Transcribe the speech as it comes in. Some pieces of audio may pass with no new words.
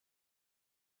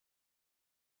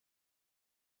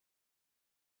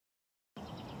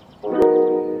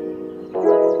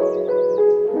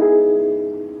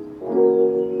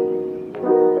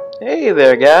Hey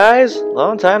there guys!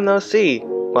 Long time no see.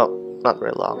 Well, not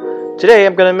very long. Today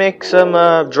I'm gonna make some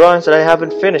drawings that I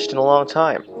haven't finished in a long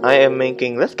time. I am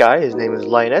making this guy, his name is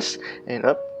Linus, and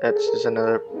that's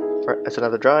another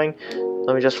drawing.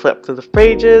 Let me just flip through the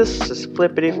pages, just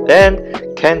flippity,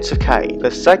 and Ken Tsukai, the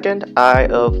second eye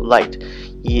of light.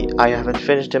 I haven't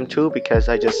finished him too because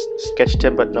I just sketched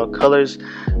him but no colors.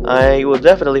 I will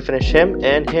definitely finish him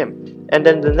and him. And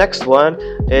then the next one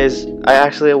is I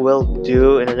actually will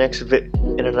do in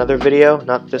another video,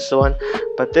 not this one,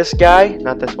 but this guy,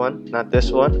 not this one,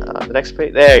 the next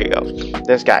page. There you go,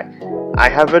 this guy. I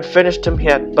haven't finished him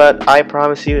yet, but I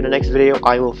promise you in the next video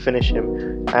I will finish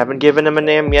him. I haven't given him a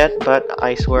name yet, but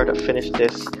I swear to finish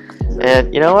this.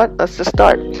 And you know what? Let's just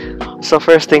start. So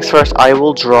first things first, I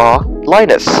will draw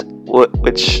Linus,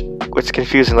 which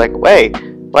confusing. Like, wait,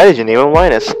 why did you name him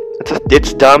Linus?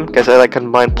 It's dumb because I like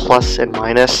combine plus and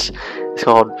minus. It's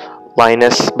called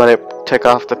Linus, but I took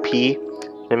off the P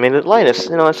and made it Linus.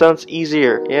 You know, it sounds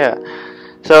easier. Yeah.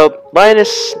 So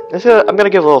Linus, I'm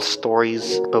gonna give little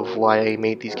stories of why I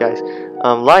made these guys.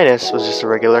 Linus was just a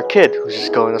regular kid who was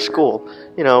just going to school.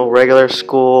 You know, regular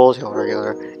schools. You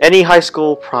know, any high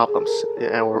school problems,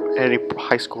 or any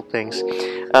high school things.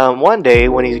 One day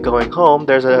when he's going home,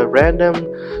 there's a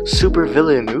random super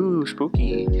villain. Ooh,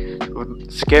 spooky,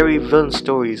 scary villain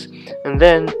stories. And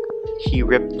then he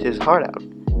ripped his heart out.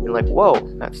 You're like, whoa,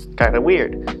 that's kind of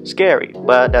weird, scary,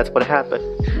 but that's what happened.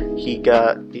 He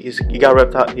got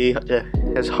ripped out.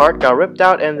 His heart got ripped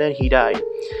out, and then he died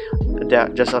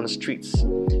just on the streets.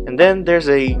 And then there's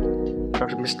a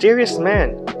mysterious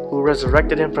man who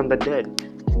resurrected him from the dead.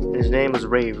 His name is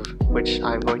Rave, which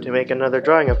I'm going to make another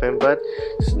drawing of him, but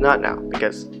it's not now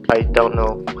because I don't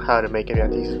know how to make him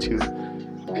yet.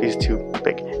 He's too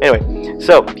big. Anyway,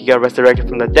 so he got resurrected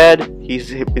from the dead.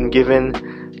 He's been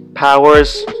given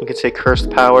powers. You could say cursed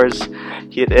powers.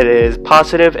 It is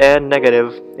positive and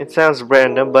negative. It sounds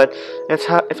random, but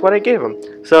it's what I gave him.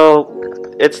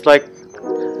 So it's like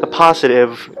the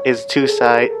positive is two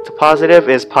sides. The positive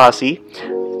is posse.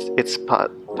 It's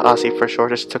posse for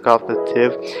short. Just took off the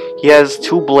tiv. He has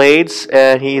two blades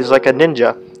and he's like a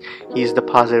ninja. He's the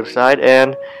positive side.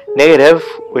 And negative,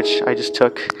 which I just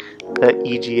took the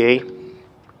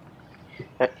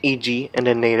EG and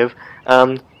then native.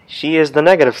 She is the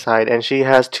negative side, and she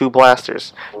has two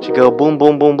blasters. She go boom,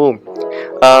 boom, boom, boom.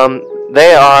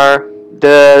 They are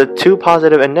the two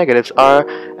positive and negatives are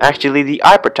actually the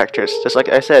eye protectors, just like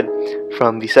I said,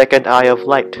 from the second eye of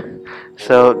light.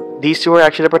 So these two are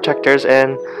actually the protectors,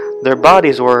 and their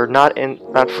bodies were not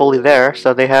fully there,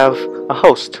 so they have a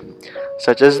host,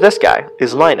 such as this guy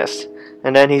is Linus,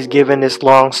 and then he's given this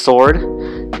long sword,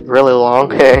 really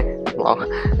long,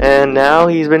 and now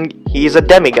he's a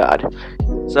demigod.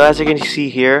 So as you can see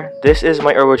here, this is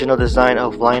my original design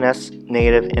of Linus,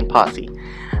 Native, and Posse.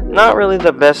 Not really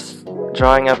the best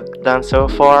drawing I've done so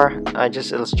far. I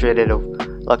just illustrated.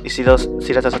 Look, you see those?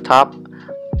 See that at the top?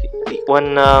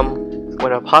 When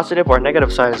a positive or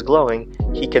negative side is glowing,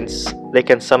 they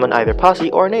can summon either Posse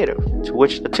or Native. To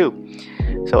which the two.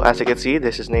 So as you can see,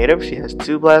 this is Native. She has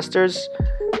two blasters,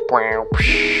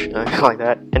 like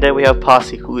that. And then we have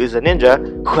Posse, who is a ninja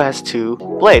who has two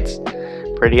blades.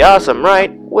 Pretty awesome, right?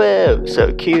 Whoa,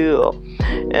 so cool.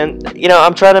 And you know,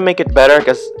 I'm trying to make it better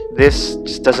because this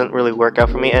just doesn't really work out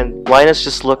for me. And Linus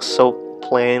just looks so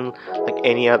plain, like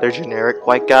any other generic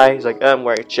white guy. He's like, I'm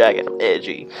wearing a jacket, I'm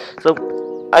edgy.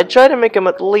 So I try to make him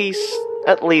at least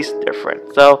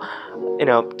different. So you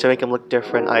know, to make him look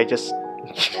different, I just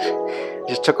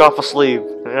took off a sleeve.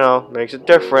 You know, makes it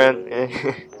different.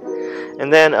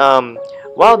 And then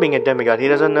while being a demigod, he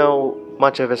doesn't know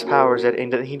much of his powers yet,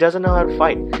 and he doesn't know how to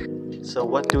fight. So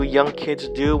what do young kids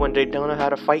do when they don't know how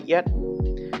to fight yet?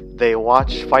 They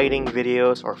watch fighting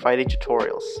videos or fighting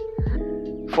tutorials.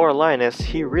 For Linus,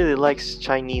 he really likes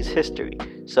Chinese history,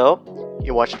 so he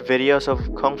watched videos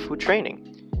of Kung Fu training.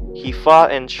 He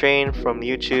fought and trained from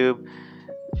YouTube,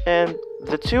 and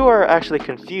the two are actually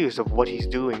confused of what he's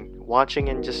doing, watching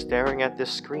and just staring at this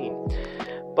screen.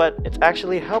 But it's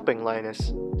actually helping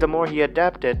Linus. The more he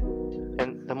adapted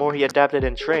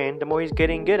and trained, the more he's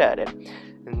getting good at it.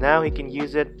 And now he can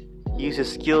use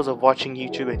his skills of watching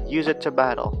YouTube and use it to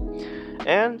battle.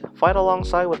 And fight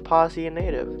alongside with Posse and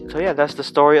Native. So yeah, that's the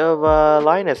story of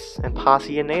Linus and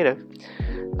Posse and Native.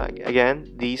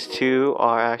 Again, these two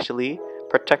are actually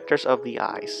protectors of the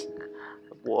eyes.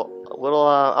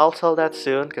 I'll tell that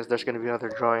soon because there's going to be other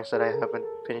drawings that I haven't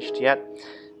finished yet.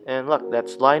 And look,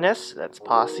 that's Linus, that's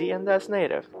Posse, and that's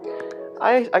Native.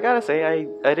 I gotta say,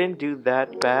 I didn't do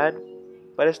that bad,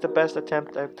 but it's the best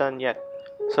attempt I've done yet.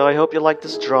 So I hope you like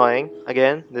this drawing.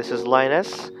 Again, this is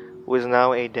Linus who is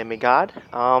now a demigod.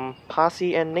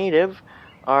 Posse and Native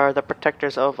are the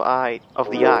protectors of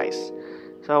the eyes.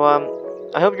 So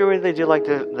I hope you really do like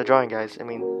the drawing, guys. I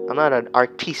mean, I'm not an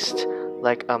artiste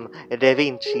like Da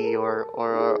Vinci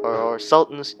or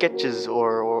Sultan Sketches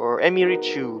or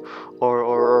Emirichu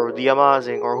or the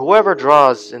Amazing or whoever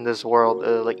draws in this world,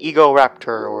 like Ego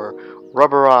Raptor or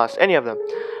Rubber Ross, any of them.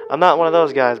 I'm not one of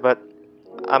those guys, but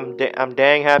I'm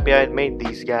dang happy I made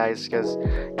these guys, because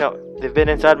they've been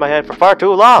inside my head for far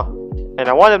too long, and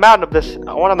I want them out of this.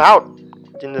 I want them out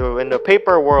in the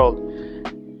paper world,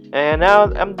 and now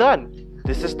I'm done.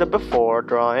 This is the before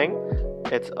drawing.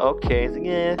 It's okay,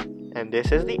 yeah, and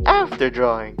this is the after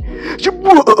drawing.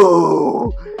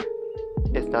 Whoa!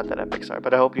 It's not that epic, sorry,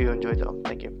 but I hope you enjoyed though.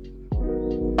 Thank you.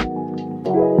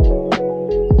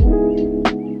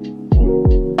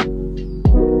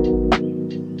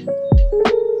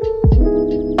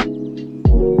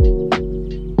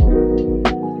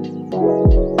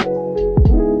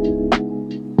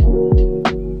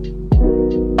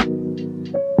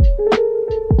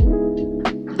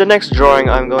 The next drawing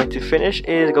I'm going to finish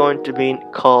is going to be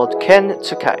called Ken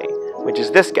Tsukai, which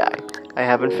is this guy.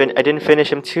 I didn't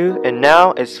finish him too, and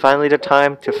now it's finally the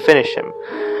time to finish him.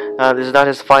 This is not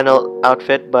his final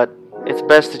outfit, but it's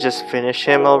best to just finish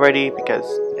him already, because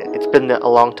it's been a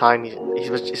long time.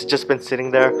 He's just been sitting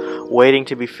there waiting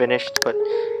to be finished, but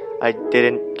I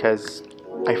didn't because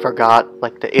I forgot,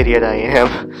 like the idiot I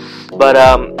am. But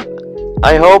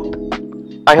I hope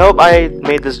I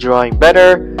made this drawing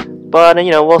better. But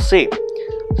we'll see.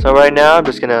 So right now I'm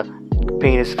just gonna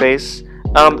paint his face.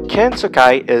 Ken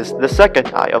Tsukai is the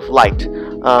second eye of light.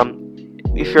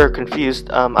 If you're confused,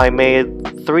 I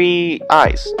made 3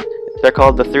 eyes. They're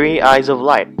called the 3 eyes of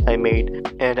light. I made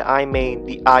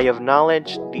the eye of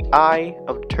knowledge, the eye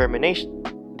of determination,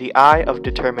 the eye of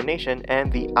determination,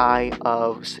 and the eye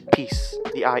of peace.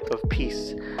 The eye of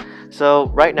peace. So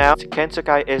right now, Ken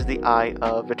Tsukai is the eye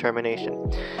of determination.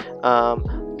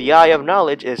 The eye of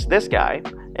knowledge is this guy,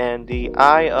 and the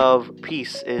eye of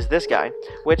peace is this guy,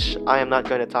 which I am not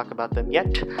going to talk about them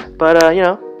yet, but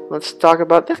let's talk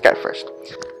about this guy first.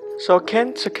 So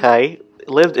Ken Tsukai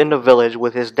lived in a village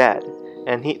with his dad,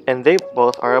 and they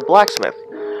both are a blacksmith.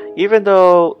 Even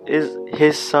though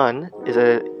his son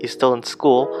is still in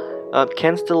school,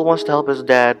 Ken still wants to help his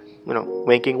dad,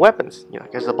 making weapons,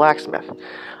 as a blacksmith.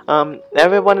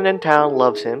 Everyone in town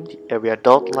loves him. Every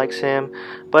adult likes him.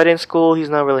 But in school, he's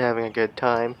not really having a good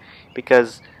time,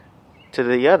 because to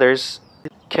the others,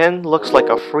 Ken looks like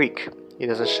a freak. He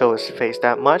doesn't show his face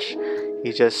that much.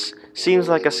 He just seems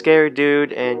like a scary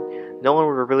dude, and no one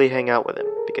would really hang out with him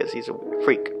because he's a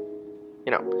freak.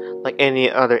 Like any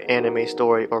other anime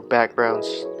story or background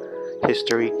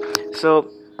history. So,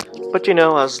 but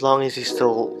as long as he's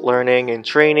still learning and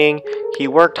training, he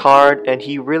worked hard, and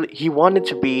he wanted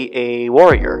to be a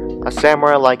warrior, a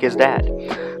samurai like his dad.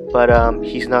 But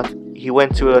he's not. He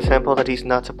went to a temple that he's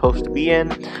not supposed to be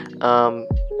in.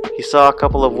 He saw a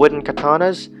couple of wooden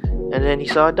katanas, and then he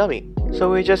saw a dummy.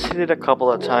 So he just hit it a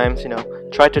couple of times,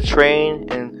 tried to train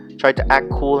and tried to act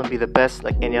cool and be the best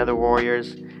like any other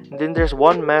warriors. And then there's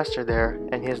one master there,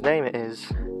 and his name is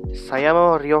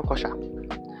Sayamo Ryokosha.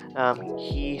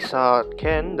 He saw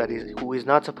Ken, who is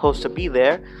not supposed to be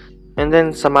there, and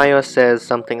then Samayo says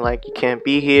something like, "You can't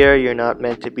be here. You're not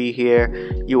meant to be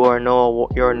here. You're no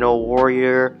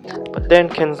warrior." But then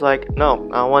Ken's like, "No,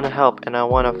 I want to help and I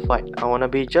want to fight. I want to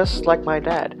be just like my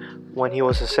dad when he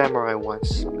was a samurai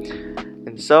once."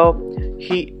 And so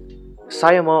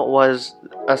Sayamo was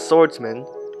a swordsman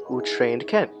who trained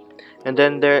Ken. And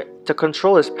then to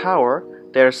control his power,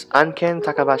 there's Anken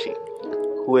Takabashi,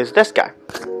 who is this guy,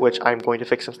 which I'm going to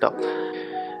fix him still.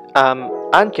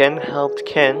 Anken helped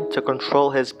Ken to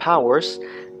control his powers,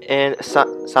 and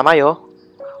Samayo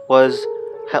was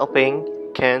helping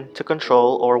Ken to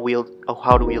control or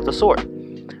how to wield the sword.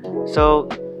 So,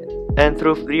 and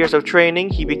through years of training,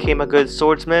 he became a good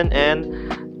swordsman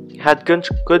and had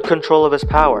good control of his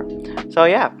power. So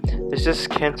yeah, this is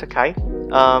Ken Tsukai.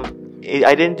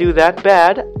 I didn't do that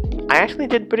bad. I actually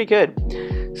did pretty good.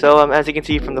 So as you can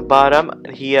see from the bottom,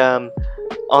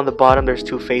 on the bottom there's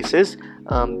 2 faces.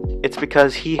 It's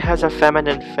because he has a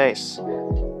feminine face.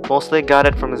 Mostly got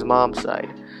it from his mom's side.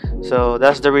 So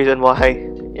that's the reason why,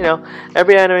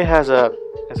 every anime has a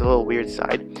little weird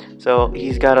side. So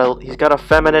he's got a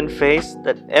feminine face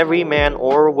that every man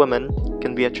or woman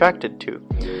can be attracted to.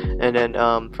 And then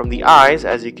from the eyes,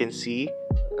 as you can see,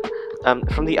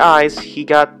 from the eyes he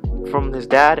got from his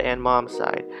dad and mom's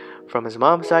side. From his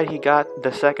mom's side, he got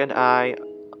the second eye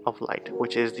of light,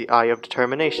 which is the eye of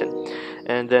determination.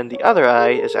 And then the other eye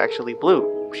is actually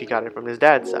blue. she got it from his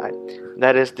dad's side.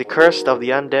 That is the curse of the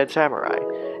undead samurai.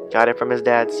 Got it from his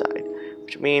dad's side,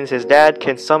 which means his dad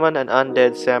can summon an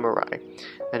undead samurai,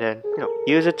 and then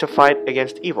use it to fight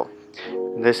against evil.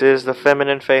 This is the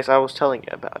feminine face I was telling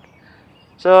you about.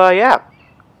 So yeah,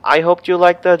 I hope you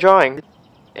liked the drawing.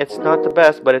 It's not the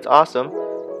best, but it's awesome,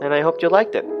 and I hope you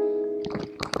liked it.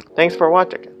 Thanks for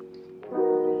watching.